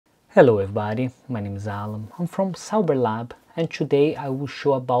Hello everybody, my name is Alan, I'm from Sauber-Lab and today I will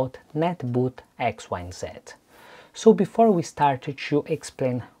show about Netboot.xyz. So before we start to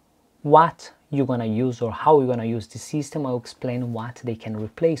explain what you're gonna use or how you're gonna use the system, I'll explain what they can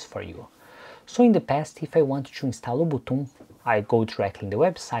replace for you. So in the past, if I want to install Ubuntu, I go directly in the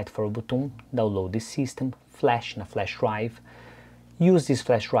website for Ubuntu, download the system, flash in a flash drive, use this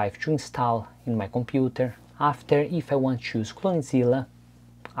flash drive to install in my computer. After, if I want to use Clonezilla,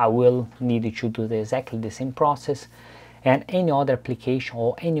 I will need to do exactly the same process, and any other application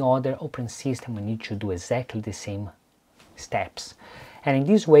or any other operating system I need to do exactly the same steps. And in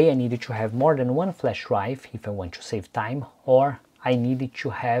this way I needed to have more than one flash drive if I want to save time, or I needed to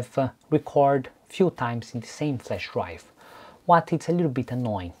have record few times in the same flash drive. What it's a little bit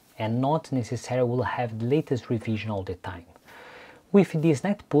annoying and not necessarily will have the latest revision all the time. With this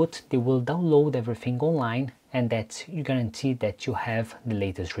NetBoot, they will download everything online, and that's you guarantee that you have the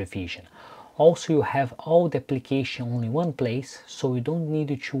latest revision. Also, you have all the application only in one place, so you don't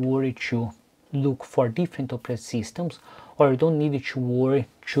need to worry to look for different operating systems, or you don't need to worry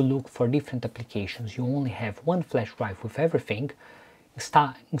to look for different applications. You only have one flash drive with everything,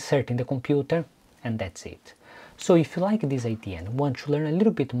 start inserting the computer, and that's it. So if you like this idea and want to learn a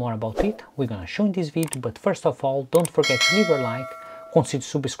little bit more about it, we're gonna show in this video, but first of all, don't forget to leave your like, consider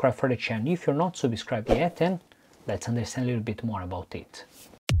subscribe for the channel if you're not subscribed yet, and let's understand a little bit more about it.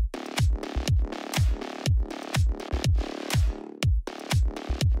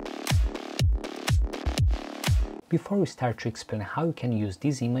 Before we start to explain how you can use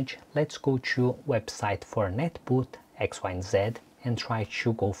this image, let's go to website for Netboot.xyz and try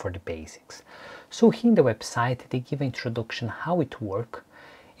to go for the basics. So here in the website they give an introduction how it works,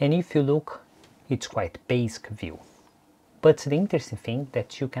 and if you look, it's quite basic view. But the interesting thing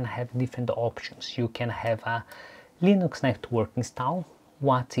that you can have different options. You can have a Linux network install,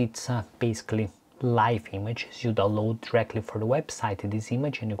 what it's basically live images. You download directly for the website this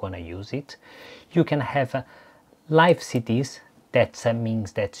image and you're gonna use it. You can have live CDs, that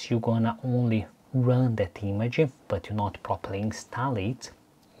means that you're gonna only run that image, but you not properly install it.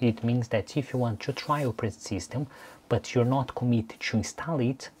 It means that if you want to try operating system, but you're not committed to install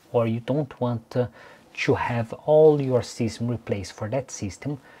it, or you don't want to have all your system replaced for that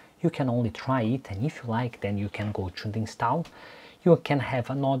system, you can only try it, and if you like, then you can go to the install. You can have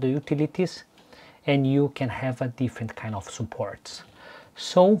another utilities, and you can have a different kind of supports.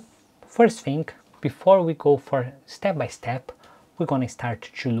 So first thing, before we go for step by step, we're gonna start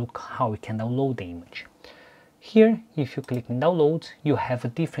to look how we can download the image. Here, if you click in download, you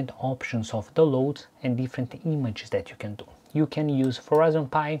have different options of downloads and different images that you can do. You can use for Raspberry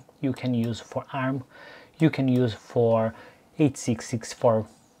Pi, you can use for ARM, you can use for 8664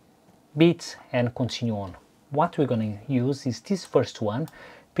 bits, and continue on. What we're going to use is this first one,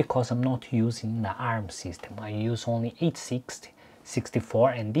 because I'm not using the ARM system. I use only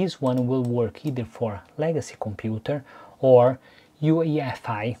 8664, and this one will work either for legacy computer or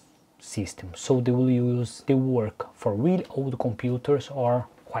UEFI system. So they work for really old computers or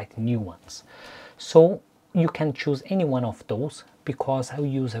quite new ones. So you can choose any one of those. Because I will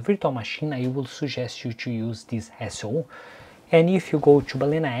use a virtual machine, I will suggest you to use this SO. And if you go to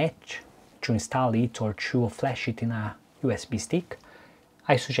Balena Edge to install it or to flash it in a USB stick,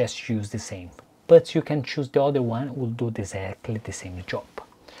 I suggest you use the same. But you can choose the other one, will do exactly the same job.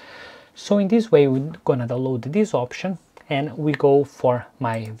 So in this way, we're gonna download this option and we go for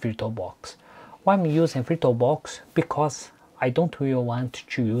my VirtualBox. Why I'm using VirtualBox? Because I don't really want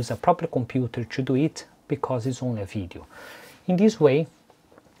to use a proper computer to do it, because it's only a video. In this way,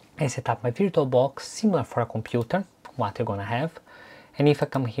 I set up my VirtualBox similar for a computer, what you're gonna have. And if I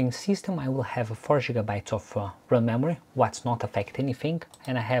come here in system, I will have 4 GB of RAM memory, what's not affect anything,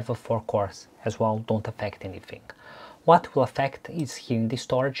 and I have 4 cores as well, don't affect anything. What will affect is here in the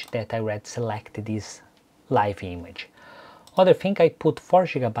storage that I already selected this live image. Other thing, I put 4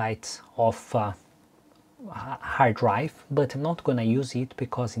 GB of hard drive, but I'm not gonna use it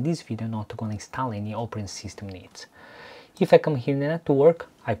because in this video I'm not gonna install any operating system needs. If I come here in the network,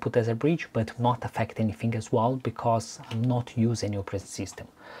 I put as a bridge, but not affect anything as well, because I'm not using any operating system.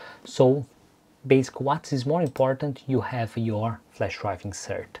 So basically what is more important, you have your flash drive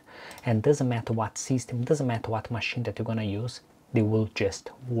insert, and doesn't matter what system, doesn't matter what machine that you're gonna use, they will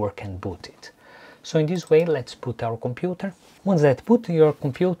just work and boot it. So in this way, let's boot our computer. Once that boot your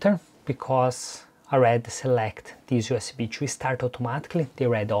computer, because I already select this USB to start automatically, they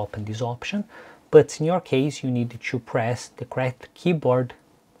already open this option. But in your case, you need to press the correct keyboard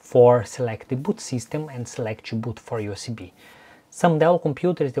for select the boot system and select to boot for USB. Some Dell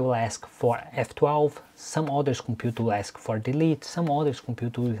computers, they will ask for F12, some others computer will ask for delete, some others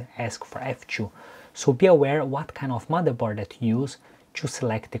computer will ask for F2. So be aware what kind of motherboard that you use to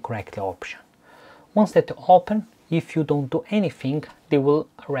select the correct option. Once that open, if you don't do anything, they will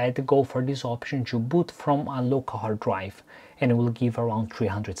already go for this option to boot from a local hard drive, and it will give around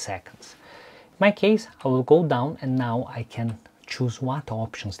 300 seconds. In my case, I will go down and now I can choose what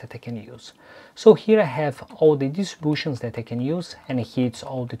options that I can use. So here I have all the distributions that I can use, and here it's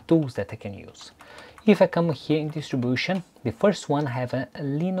all the tools that I can use. If I come here in distribution, the first one I have a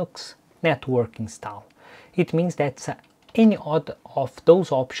Linux network install. It means that any other of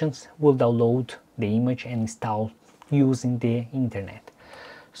those options will download the image and install using the internet.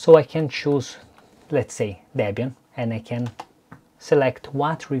 So I can choose, let's say, Debian, and I can select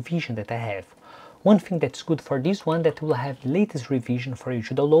what revision that I have. One thing that's good for this one, that will have latest revision for you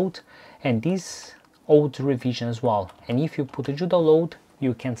to download, and this old revision as well. And if you put it to download,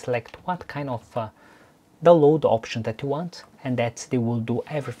 you can select what kind of download option that you want, and they will do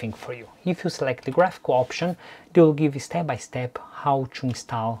everything for you. If you select the graphical option, they will give you step by step how to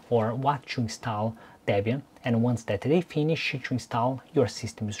install or what to install Debian, and once that they finish to install, your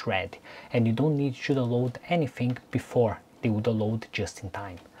system is ready, and you don't need to download anything before they will download just in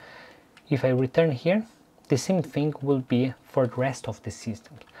time. If I return here, the same thing will be for the rest of the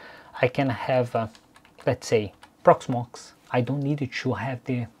system. I can have, let's say, Proxmox. I don't need to have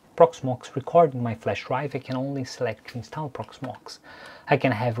the Proxmox recorded in my flash drive. I can only select to install Proxmox. I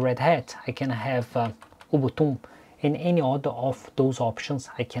can have Red Hat, I can have Ubuntu, and any other of those options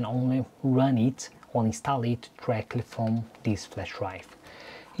I can only run it or install it directly from this flash drive.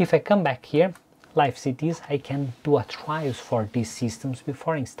 If I come back here, Live CDs, I can do a trials for these systems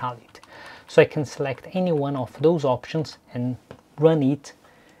before I install it. So I can select any one of those options and run it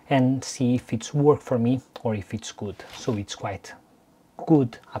and see if it's work for me or if it's good. So it's quite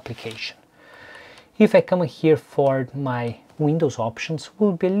good application. If I come here for my Windows options,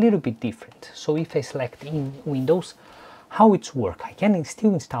 will be a little bit different. So if I select in Windows, how it's work, I can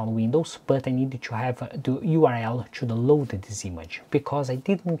still install Windows, but I needed to have the URL to download this image, because I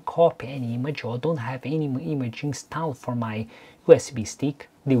didn't copy any image or don't have any image installed for my USB stick.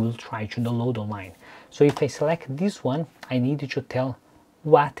 They will try to download online. So if I select this one, I needed to tell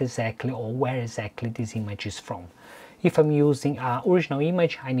what exactly or where exactly this image is from. If I'm using an original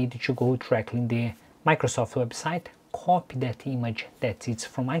image, I need to go directly in the Microsoft website, copy that image that is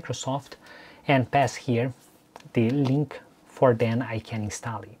from Microsoft, and pass here the link for then I can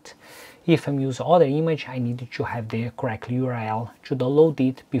install it. If I'm using other image, I need to have the correct URL to download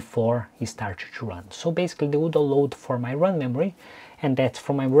it before it starts to run. So basically they will download for my run memory, and that's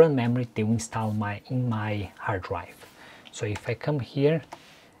from my run memory they will install in my hard drive. So if I come here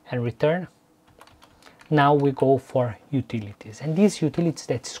and return, now we go for utilities, and these utilities,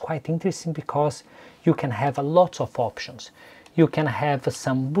 that's quite interesting because you can have a lot of options. You can have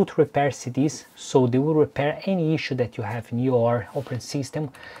some boot repair CDs, so they will repair any issue that you have in your operating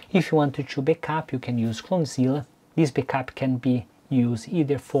system. If you wanted to backup, you can use Clonezilla. This backup can be used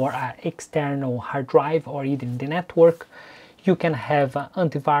either for an external hard drive or either in the network. You can have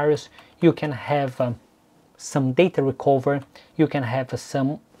antivirus, you can have some data recovery, you can have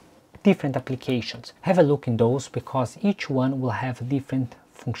some different applications. Have a look in those, because each one will have different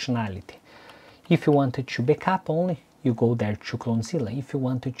functionality. If you wanted to backup only, you go there to Clonezilla. If you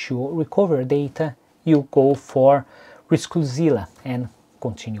wanted to recover data, you go for Risclozilla and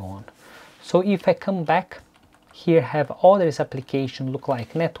continue on. So if I come back, here have others application look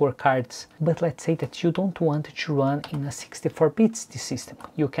like network cards, but let's say that you don't want to run in a 64 bits this system.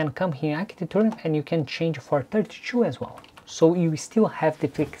 You can come here architecture and you can change for 32 as well. So you still have the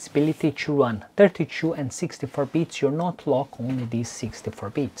flexibility to run 32 and 64 bits, you're not locked only these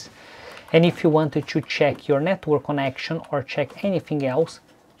 64 bits. And if you wanted to check your network connection or check anything else,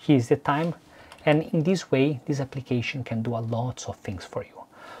 here's the time. And in this way, this application can do a lot of things for you.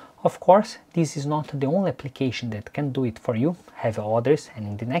 Of course, this is not the only application that can do it for you. Have others, and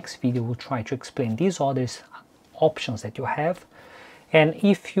in the next video we'll try to explain these others options that you have. And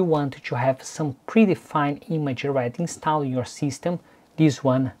if you want to have some predefined image already installed in your system, this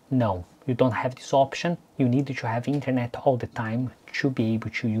one, no, you don't have this option. You need to have internet all the time to be able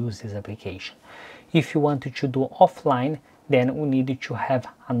to use this application. If you wanted to do offline, then we need to have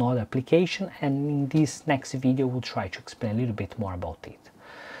another application, and in this next video we'll try to explain a little bit more about it.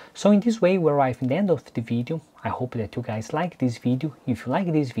 So in this way we arrive at the end of the video. I hope that you guys like this video. If you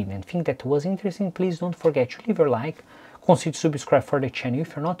like this video and think that it was interesting, please don't forget to leave a like. Consider subscribe for the channel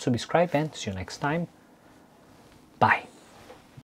if you're not subscribed, and see you next time. Bye.